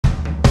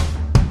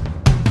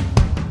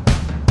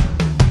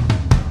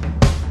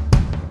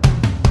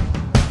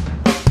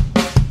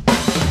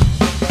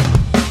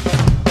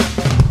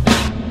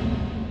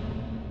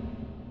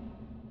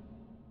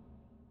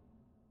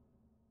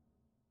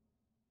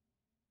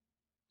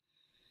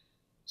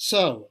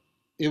So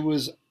it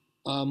was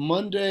a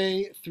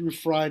Monday through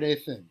Friday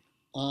thing.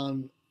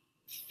 On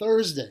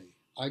Thursday,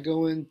 I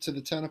go into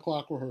the 10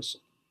 o'clock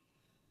rehearsal,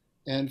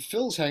 and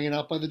Phil's hanging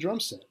out by the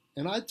drum set.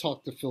 And I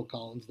talked to Phil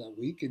Collins that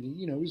week, and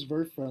he was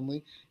very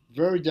friendly,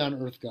 very down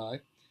to earth guy.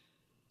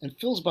 And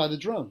Phil's by the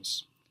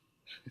drums,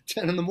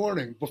 10 in the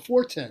morning,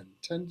 before 10,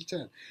 10 to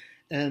 10.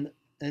 And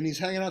and he's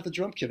hanging out the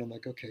drum kit. I'm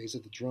like, okay, he's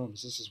at the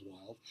drums. This is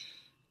wild.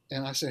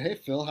 And I say, hey,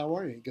 Phil, how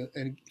are you?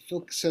 And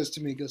Phil says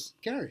to me, he goes,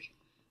 Gary,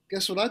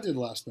 guess what I did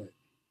last night?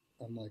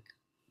 I'm like,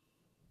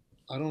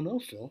 I don't know,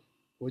 Phil.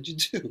 What'd you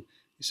do?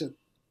 He said,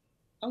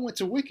 I went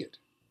to Wicked.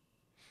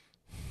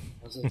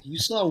 I was like, you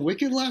saw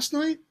Wicked last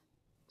night?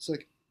 It's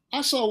like,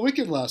 I saw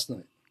Wicked last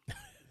night. I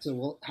said,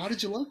 well, how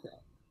did you like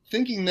that?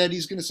 Thinking that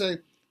he's going to say,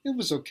 it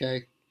was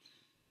okay.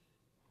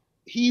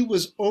 He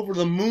was over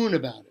the moon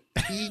about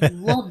it. He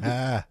loved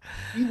it.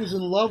 He was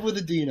in love with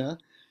Adina.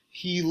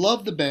 He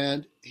loved the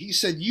band. He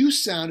said, you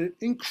sounded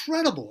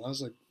incredible. I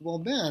was like, well,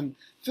 man,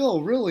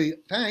 Phil, really,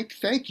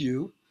 thank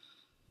you.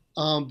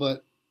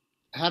 But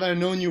had I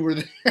known you were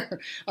there,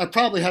 had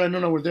I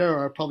known I were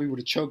there, I probably would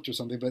have choked or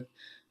something. But,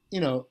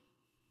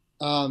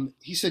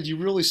 he said, you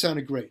really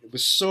sounded great. It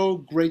was so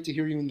great to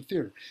hear you in the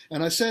theater.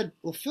 And I said,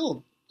 well,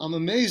 Phil, I'm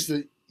amazed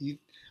that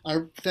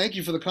I thank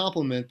you for the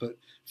compliment, but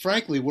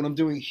frankly, what I'm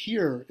doing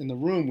here in the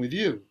room with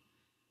you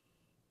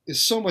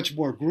is so much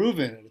more groove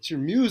in it. It's your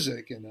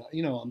music, and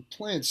I'm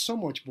playing so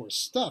much more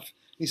stuff.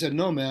 He said,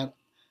 no, man,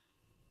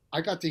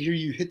 I got to hear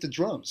you hit the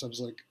drums. I was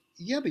like,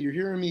 yeah, but you're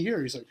hearing me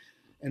here. He's like,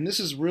 and this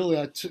is really,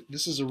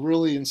 this is a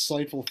really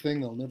insightful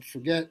thing I'll never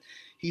forget.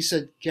 He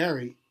said,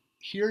 Gary,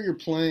 here you're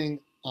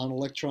playing on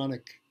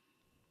electronic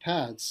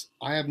pads.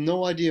 I have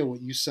no idea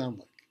what you sound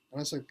like. And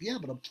I was like, yeah,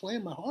 but I'm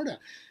playing my heart out.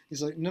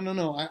 He's like,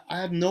 no, I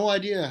have no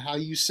idea how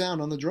you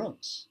sound on the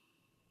drums.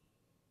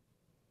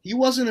 He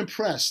wasn't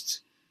impressed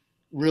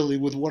really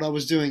with what I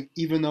was doing,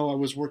 even though I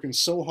was working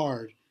so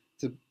hard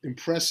to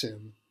impress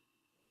him,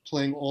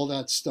 playing all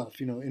that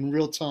stuff, in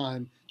real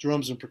time,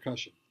 drums and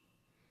percussion.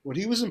 What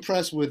he was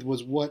impressed with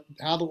was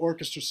how the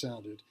orchestra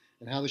sounded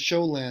and how the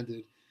show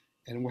landed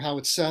and how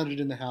it sounded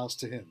in the house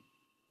to him.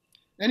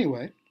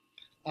 Anyway,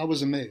 I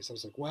was amazed. I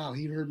was like, wow,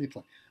 he heard me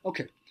play.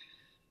 Okay.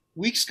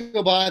 Weeks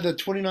go by, the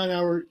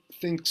 29-hour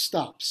thing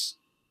stops.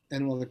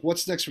 And we're like,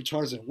 what's next for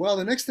Tarzan? Well,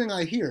 the next thing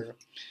I hear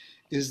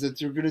is that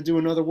they're going to do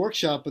another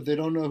workshop, but they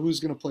don't know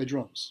who's going to play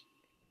drums.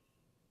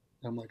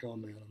 I'm like, oh,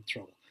 man, I'm in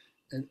trouble.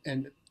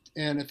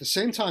 And at the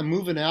same time,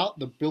 Moving Out,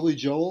 the Billy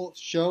Joel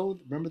show,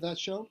 remember that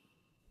show?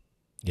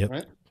 Yep.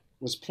 Right?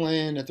 Was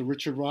playing at the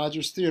Richard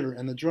Rodgers Theater.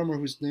 And the drummer,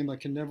 whose name I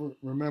can never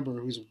remember,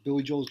 who's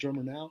Billy Joel's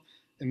drummer now,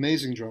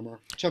 amazing drummer,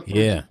 Chuck Berge.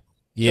 Yeah.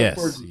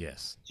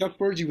 Yes. Chuck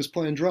Berge was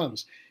playing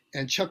drums.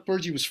 And Chuck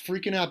Berge was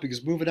freaking out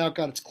because Moving Out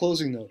got its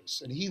closing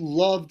notice. And he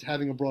loved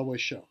having a Broadway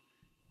show.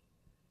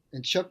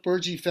 And Chuck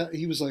Berge,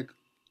 he was like,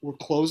 we're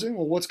closing?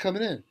 Well, what's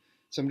coming in?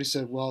 Somebody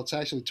said, well, it's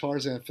actually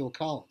Tarzan and Phil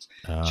Collins.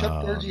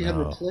 Chuck Berge had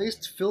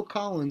replaced Phil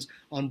Collins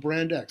on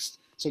Brand X.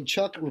 So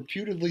Chuck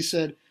reputedly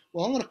said,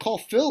 well, I'm going to call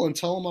Phil and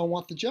tell him I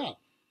want the job.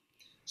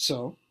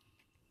 So,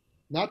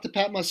 not to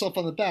pat myself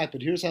on the back,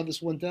 but here's how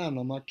this went down.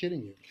 I'm not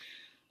kidding you.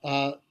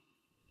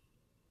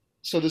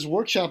 So this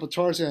workshop of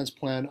Tarzan's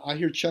plan, I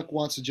hear Chuck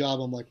wants a job.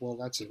 I'm like, well,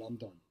 that's it. I'm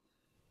done.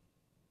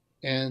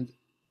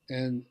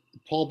 And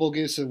Paul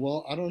Boguet said,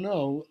 well, I don't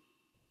know.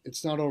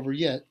 It's not over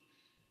yet.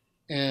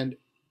 And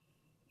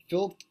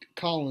Phil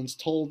Collins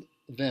told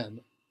them,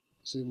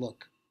 said,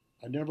 look,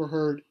 I never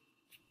heard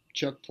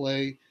Chuck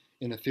play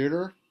in a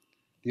theater.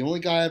 The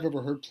only guy I've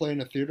ever heard play in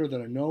a theater that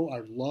I know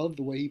I love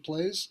the way he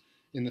plays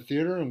in the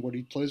theater and what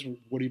he plays,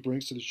 what he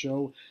brings to the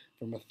show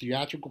from a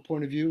theatrical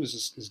point of view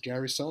is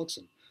Gary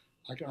Seligson.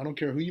 I don't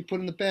care who you put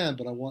in the band,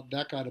 but I want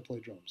that guy to play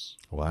drums.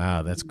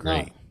 Wow, that's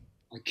great.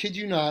 I kid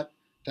you not.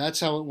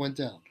 That's how it went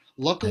down.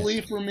 Luckily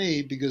for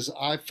me, because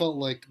I felt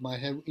like my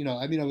head,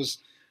 I was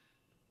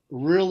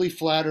really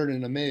flattered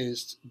and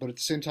amazed, but at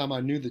the same time,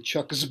 I knew that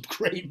Chuck is a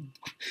great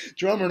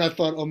drummer, and I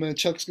thought, oh man,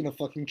 Chuck's going to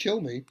fucking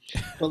kill me.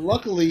 But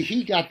luckily,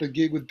 he got the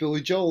gig with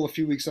Billy Joel a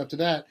few weeks after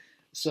that,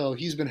 so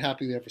he's been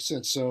happy ever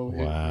since. So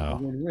wow.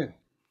 It win-win.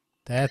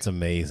 That's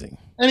amazing.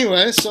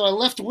 Anyway, so I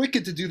left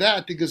Wicked to do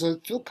that because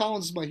Phil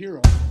Collins is my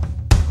hero.